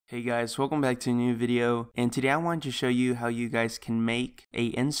Hey guys, welcome back to a new video, and today I wanted to show you how you guys can make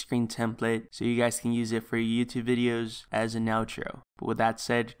a Endscreen template so you guys can use it for your YouTube videos as an outro. But with that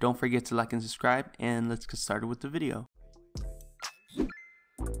said, don't forget to like and subscribe, and let's get started with the video.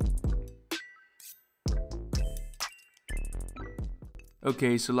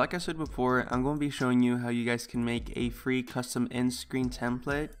 Okay, so like I said before, I'm going to be showing you how you guys can make a free custom Endscreen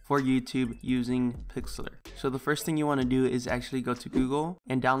template for YouTube using Pixlr. So the first thing you want to do is actually go to Google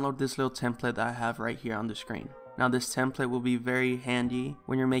and download this little template that I have right here on the screen. Now this template will be very handy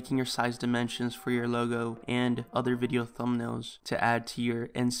when you're making your size dimensions for your logo and other video thumbnails to add to your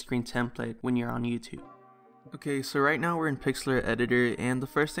Endscreen template when you're on YouTube. Okay, so right now we're in Pixlr editor, and the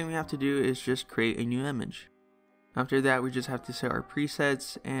first thing we have to do is just create a new image. After that, we just have to set our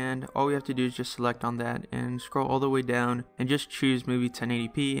presets, and all we have to do is just select on that and scroll all the way down and just choose movie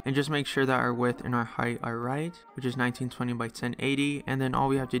 1080p, and just make sure that our width and our height are right, which is 1920 by 1080. And then all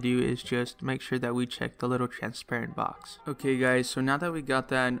we have to do is just make sure that we check the little transparent box. Okay guys, so now that we got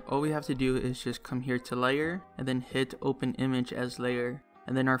that, all we have to do is just come here to layer and then hit open image as layer.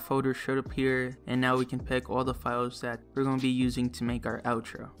 And then our folder should appear, and now we can pick all the files that we're going to be using to make our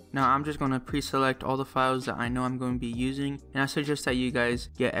outro. Now I'm just going to pre-select all the files that I know I'm going to be using, and I suggest that you guys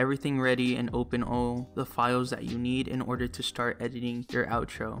get everything ready and open all the files that you need in order to start editing your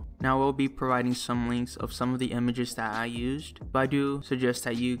outro. Now we'll be providing some links of some of the images that I used, but I do suggest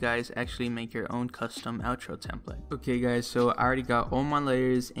that you guys actually make your own custom outro template. Okay guys, so I already got all my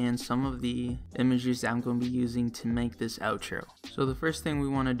layers and some of the images that I'm going to be using to make this outro. So the first thing we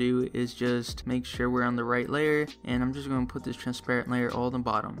want to do is just make sure we're on the right layer, and I'm just going to put this transparent layer all on the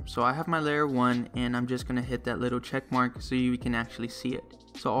bottom. So I have my layer 1, and I'm just going to hit that little check mark so you can actually see it.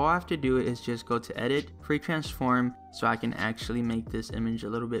 So all I have to do is just go to edit, free transform, so I can actually make this image a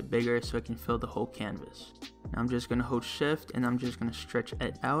little bit bigger so it can fill the whole canvas. Now I'm just going to hold shift, and I'm just going to stretch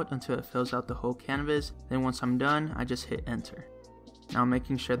it out until it fills out the whole canvas. Then once I'm done, I just hit enter. Now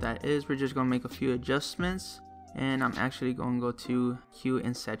making sure that is, we're just going to make a few adjustments. And I'm actually going to go to hue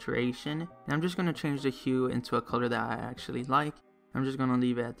and saturation, and I'm just going to change the hue into a color that I actually like. I'm just going to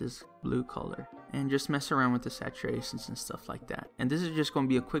leave it at this blue color and just mess around with the saturations and stuff like that. And this is just going to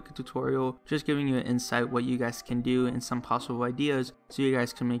be a quick tutorial, just giving you an insight what you guys can do and some possible ideas so you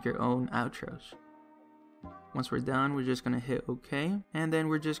guys can make your own outros. Once we're done, we're just going to hit OK, and then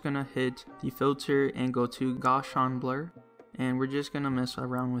we're just going to hit the filter and go to Gaussian blur. And we're just going to mess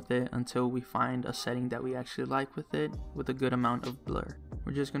around with it until we find a setting that we actually like with it, with a good amount of blur.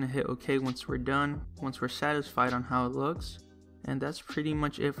 We're just going to hit OK once we're done, once we're satisfied on how it looks. And that's pretty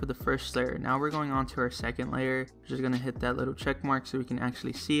much it for the first layer. Now we're going on to our second layer. We're just going to hit that little check mark so we can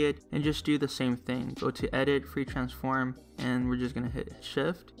actually see it, and just do the same thing. Go to edit, free transform, and we're just going to hit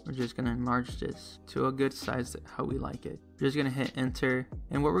shift. We're just going to enlarge this to a good size how we like it. We're just going to hit enter,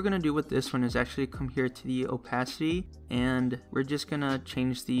 and what we're going to do with this one is actually come here to the opacity, and we're just going to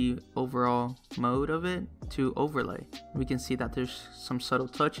change the overall mode of it to overlay. We can see that there's some subtle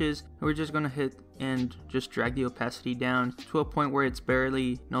touches, and we're just going to hit and just drag the opacity down to a point where it's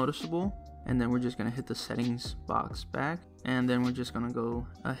barely noticeable. And then we're just going to hit the settings box back, and then we're just going to go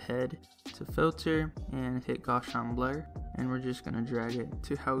ahead to filter and hit Gaussian blur, and we're just going to drag it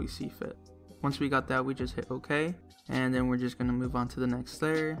to how we see fit. Once we got that, we just hit OK, and then we're just going to move on to the next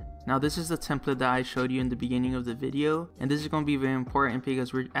layer. Now this is the template that I showed you in the beginning of the video, and this is going to be very important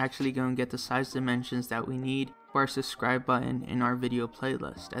because we're actually going to get the size dimensions that we need for our subscribe button in our video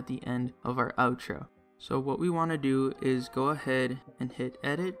playlist at the end of our outro. So what we want to do is go ahead and hit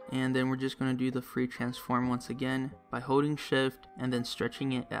edit, and then we're just going to do the free transform once again by holding shift and then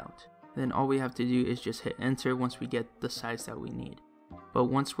stretching it out. Then all we have to do is just hit enter once we get the size that we need. But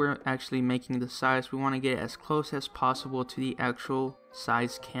once we're actually making the size, we want to get as close as possible to the actual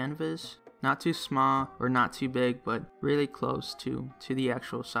size canvas. Not too small or not too big, but really close to the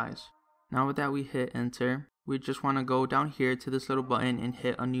actual size. Now with that, we hit enter. We just want to go down here to this little button and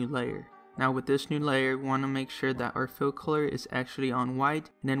hit a new layer. Now with this new layer, we want to make sure that our fill color is actually on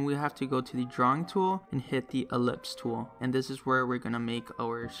white, and then we have to go to the drawing tool and hit the ellipse tool, and this is where we're going to make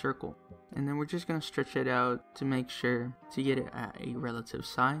our circle. And then we're just going to stretch it out to make sure to get it at a relative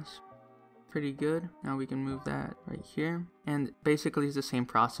size. Pretty good. Now we can move that right here, and basically it's the same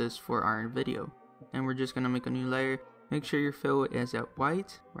process for our video. And we're just going to make a new layer. Make sure your fill is at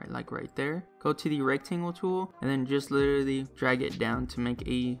white, like right there. Go to the rectangle tool, and then just literally drag it down to make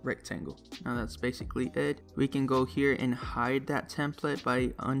a rectangle. Now that's basically it. We can go here and hide that template by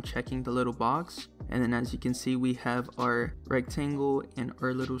unchecking the little box, And then as you can see, we have our rectangle and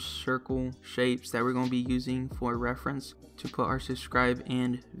our little circle shapes that we're going to be using for reference to put our subscribe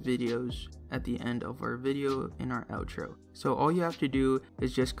and videos at the end of our video in our outro. So all you have to do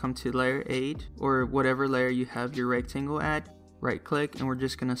is just come to layer 8 or whatever layer you have your rectangle at, right click, and we're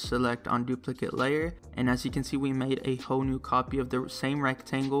just going to select on duplicate layer. And as you can see, we made a whole new copy of the same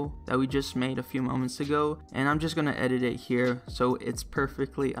rectangle that we just made a few moments ago, and I'm just going to edit it here so it's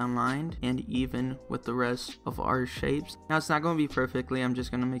perfectly aligned and even with the rest of our shapes. Now it's not going to be perfectly, I'm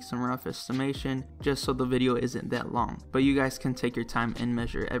just going to make some rough estimation just so the video isn't that long, but you guys can take your time and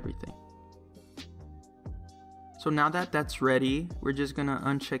measure everything. So now that that's ready, we're just gonna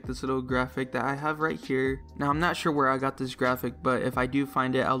uncheck this little graphic that I have right here. Now I'm not sure where I got this graphic, but if I do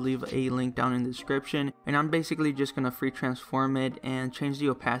find it, I'll leave a link down in the description. And I'm basically just gonna free transform it and change the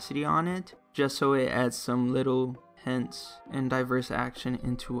opacity on it, just so it adds some little hints and diverse action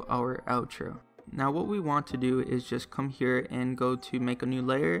into our outro. Now what we want to do is just come here and go to make a new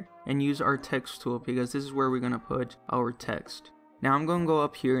layer and use our text tool, because this is where we're gonna put our text. Now I'm gonna go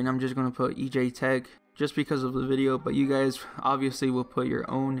up here and I'm just gonna put EJ Tech, just because of the video, but you guys obviously will put your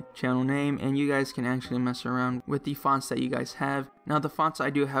own channel name, and you guys can actually mess around with the fonts that you guys have. Now the fonts I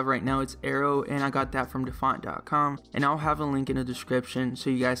do have right now, it's Arrow, and I got that from defont.com, and I'll have a link in the description so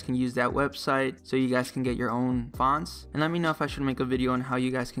you guys can use that website so you guys can get your own fonts. And let me know if I should make a video on how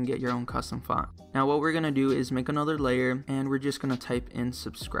you guys can get your own custom font. Now what we're gonna do is make another layer, and we're just gonna type in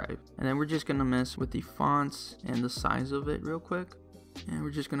subscribe, and then we're just gonna mess with the fonts and the size of it real quick. And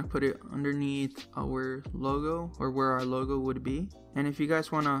we're just going to put it underneath our logo, or where our logo would be. And if you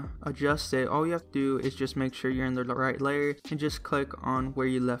guys want to adjust it, all you have to do is just make sure you're in the right layer and just click on where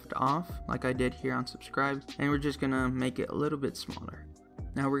you left off, like I did here on subscribe. And we're just going to make it a little bit smaller.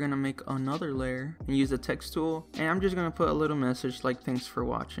 Now we're going to make another layer and use the text tool, and I'm just going to put a little message like thanks for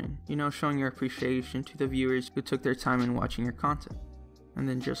watching, you know, showing your appreciation to the viewers who took their time in watching your content. And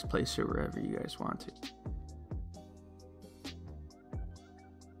then just place it wherever you guys want to.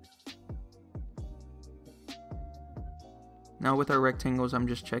 Now with our rectangles, I'm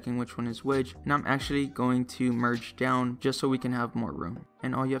just checking which one is which, and I'm actually going to merge down just so we can have more room.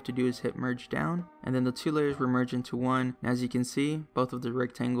 And all you have to do is hit merge down, and then the two layers will merge into one. And as you can see, both of the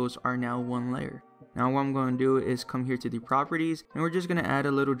rectangles are now one layer. Now what I'm going to do is come here to the properties, and we're just going to add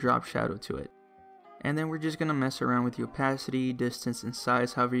a little drop shadow to it. And then we're just going to mess around with the opacity, distance, and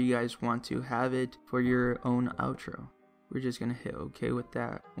size, however you guys want to have it for your own outro. We're just going to hit OK with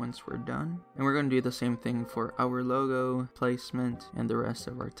that once we're done. And we're going to do the same thing for our logo, placement, and the rest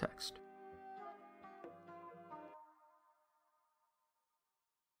of our text.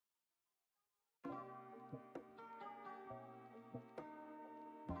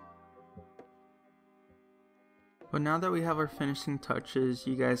 But now that we have our finishing touches,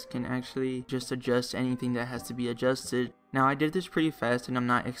 you guys can actually just adjust anything that has to be adjusted. Now I did this pretty fast and I'm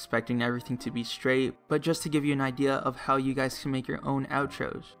not expecting everything to be straight, but just to give you an idea of how you guys can make your own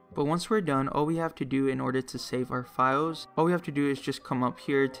outros. But once we're done, all we have to do in order to save our files, all we have to do is just come up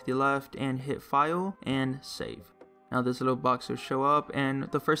here to the left and hit file and save. Now this little box will show up,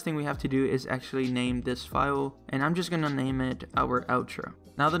 and the first thing we have to do is actually name this file, and I'm just going to name it our outro.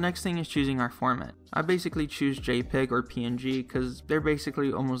 Now the next thing is choosing our format. I basically choose JPEG or PNG because they're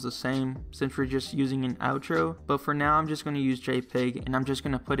basically almost the same since we're just using an outro, but for now I'm just going to use JPEG, and I'm just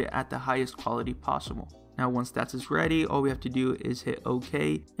going to put it at the highest quality possible. Now once that is ready, all we have to do is hit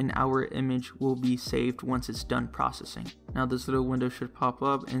OK, and our image will be saved once it's done processing. Now this little window should pop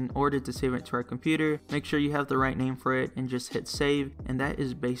up. In order to save it to our computer, make sure you have the right name for it and just hit save, and that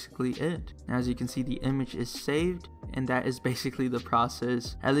is basically it. Now as you can see, the image is saved, and that is basically the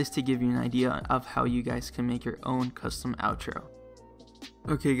process, at least to give you an idea of how you guys can make your own custom outro.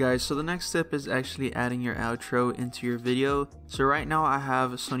 Okay guys, so the next step is actually adding your outro into your video. So right now I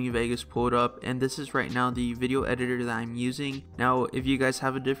have Sony Vegas pulled up, and this is right now the video editor that I'm using. Now if you guys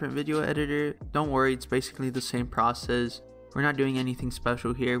have a different video editor, don't worry, it's basically the same process. We're not doing anything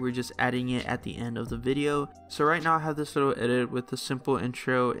special here, we're just adding it at the end of the video. So right now I have this little edit with a simple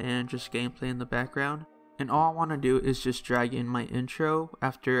intro and just gameplay in the background. And all I want to do is just drag in my intro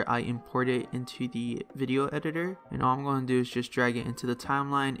after I import it into the video editor. And all I'm going to do is just drag it into the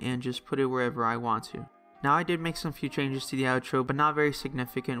timeline and just put it wherever I want to. Now I did make some few changes to the outro, but not very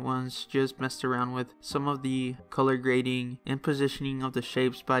significant ones. Just messed around with some of the color grading and positioning of the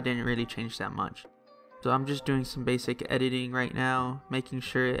shapes, but I didn't really change that much. So I'm just doing some basic editing right now, making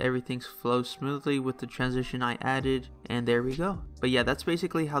sure everything flows smoothly with the transition I added, and there we go. But yeah, that's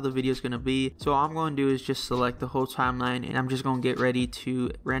basically how the video is going to be. So all I'm going to do is just select the whole timeline, and I'm just going to get ready to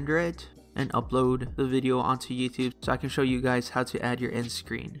render it and upload the video onto YouTube so I can show you guys how to add your end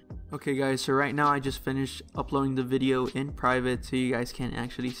screen. Okay guys, so right now I just finished uploading the video in private so you guys can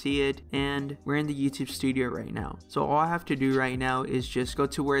actually see it, and we're in the YouTube studio right now. So all I have to do right now is just go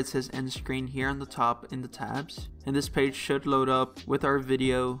to where it says Endscreen here on the top in the tabs, and this page should load up with our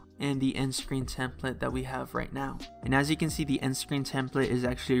video and the Endscreen template that we have right now. And as you can see, the Endscreen template is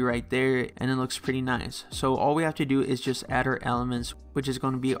actually right there and it looks pretty nice. So all we have to do is just add our elements, which is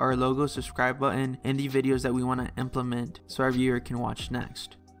going to be our logo, subscribe button, and the videos that we want to implement so our viewer can watch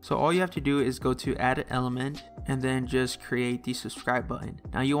next. So all you have to do is go to add an element and then just create the subscribe button.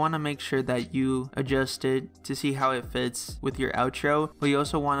 Now you want to make sure that you adjust it to see how it fits with your outro, but you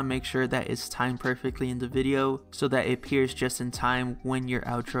also want to make sure that it's timed perfectly in the video so that it appears just in time when your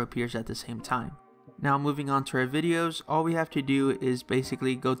outro appears at the same time. Now moving on to our videos, all we have to do is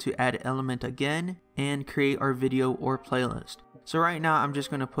basically go to add element again and create our video or playlist. So right now I'm just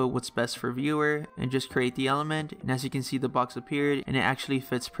going to put what's best for viewer and just create the element, and as you can see the box appeared and it actually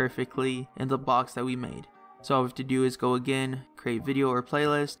fits perfectly in the box that we made. So all we have to do is go again, create video or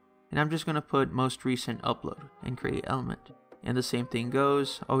playlist, and I'm just going to put most recent upload and create element. And the same thing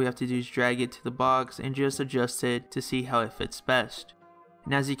goes, all we have to do is drag it to the box and just adjust it to see how it fits best.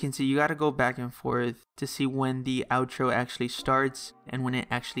 And as you can see, you got to go back and forth to see when the outro actually starts and when it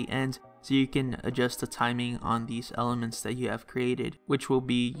actually ends, so you can adjust the timing on these elements that you have created, which will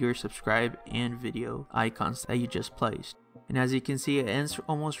be your subscribe and video icons that you just placed. And as you can see, it ends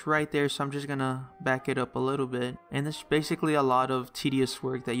almost right there, so I'm just gonna back it up a little bit. And this is basically a lot of tedious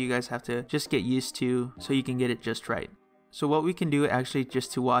work that you guys have to just get used to so you can get it just right. So what we can do actually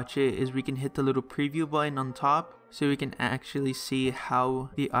just to watch it is we can hit the little preview button on top so we can actually see how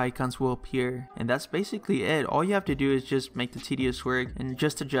the icons will appear. And that's basically it. All you have to do is just make the tedious work and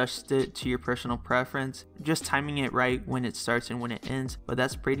just adjust it to your personal preference, just timing it right when it starts and when it ends, but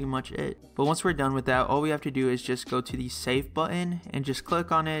that's pretty much it. But once we're done with that, all we have to do is just go to the save button and just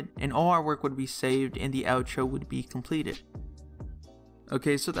click on it, and all our work would be saved and the outro would be completed.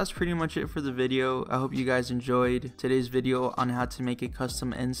 Okay, so that's pretty much it for the video. I hope you guys enjoyed today's video on how to make a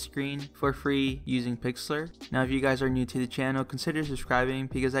custom end screen for free using Pixlr. Now, if you guys are new to the channel, consider subscribing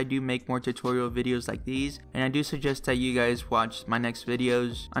because I do make more tutorial videos like these, and I do suggest that you guys watch my next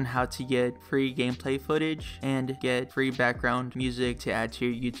videos on how to get free gameplay footage and get free background music to add to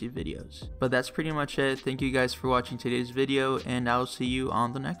your YouTube videos. But that's pretty much it. Thank you guys for watching today's video, and I'll see you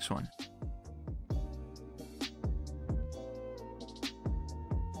on the next one.